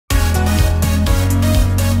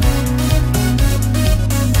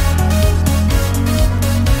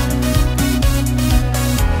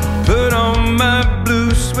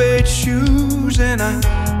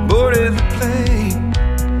I boarded the plane.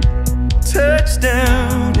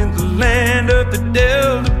 Touchdown in the land of the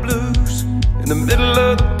Delta Blues, in the middle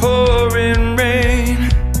of the pouring rain.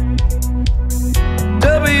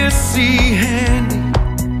 W.C. Handy,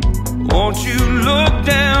 won't you look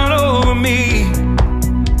down over me?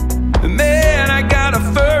 Man, I got a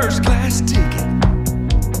first class ticket.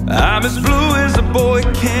 I'm as blue as a boy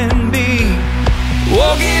can be.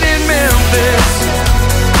 Walking in Memphis,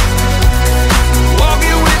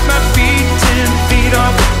 walking with my feet 10 feet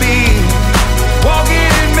off the beat.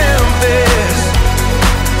 Walking in Memphis,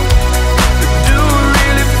 do I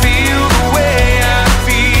really feel the way I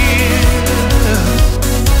feel?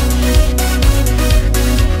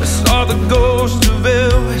 I saw the ghost of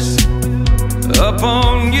Elvis up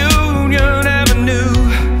on Union Avenue,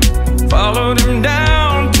 followed him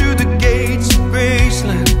down to the gates of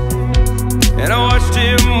Graceland, and I watched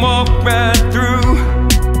him walk right through.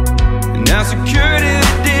 And now security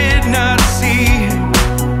did not see him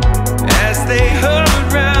as they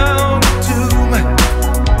huddled round the tomb.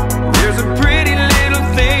 There's a pretty little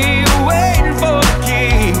thing waiting for the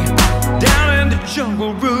king down in the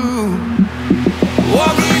jungle room.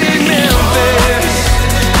 Walking in Memphis,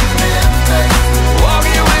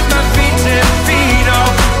 walking with my feet 10 feet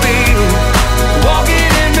off the field.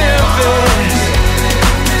 Walking in Memphis,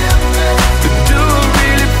 but do I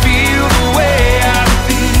really feel the way I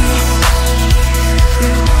feel?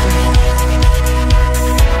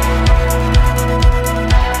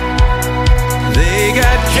 They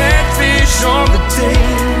got catfish on the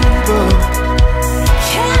table,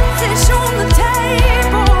 Catfish on the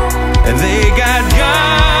table, and they got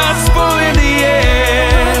gospel in the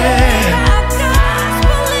air, got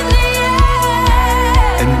gospel in the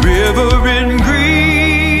air. and river and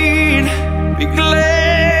green, be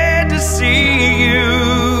glad to see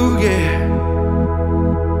you, yeah.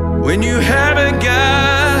 When you haven't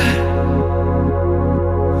got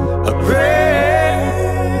a prayer,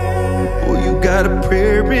 well, you got a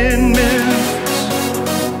prayer in Memphis.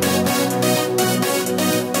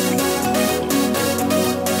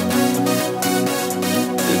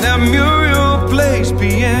 And that Muriel plays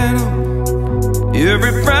piano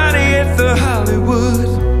every Friday at the Hollywood,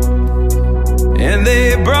 and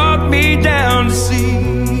they brought me down to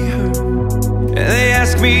see her, and they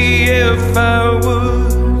asked me if I would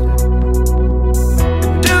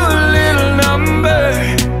do a little number.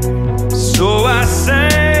 So I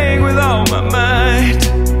sang with all my might.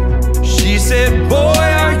 She said, boy,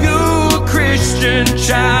 are you a Christian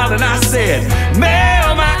child? And I said,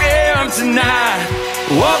 ma'am, I am tonight.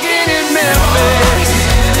 Walking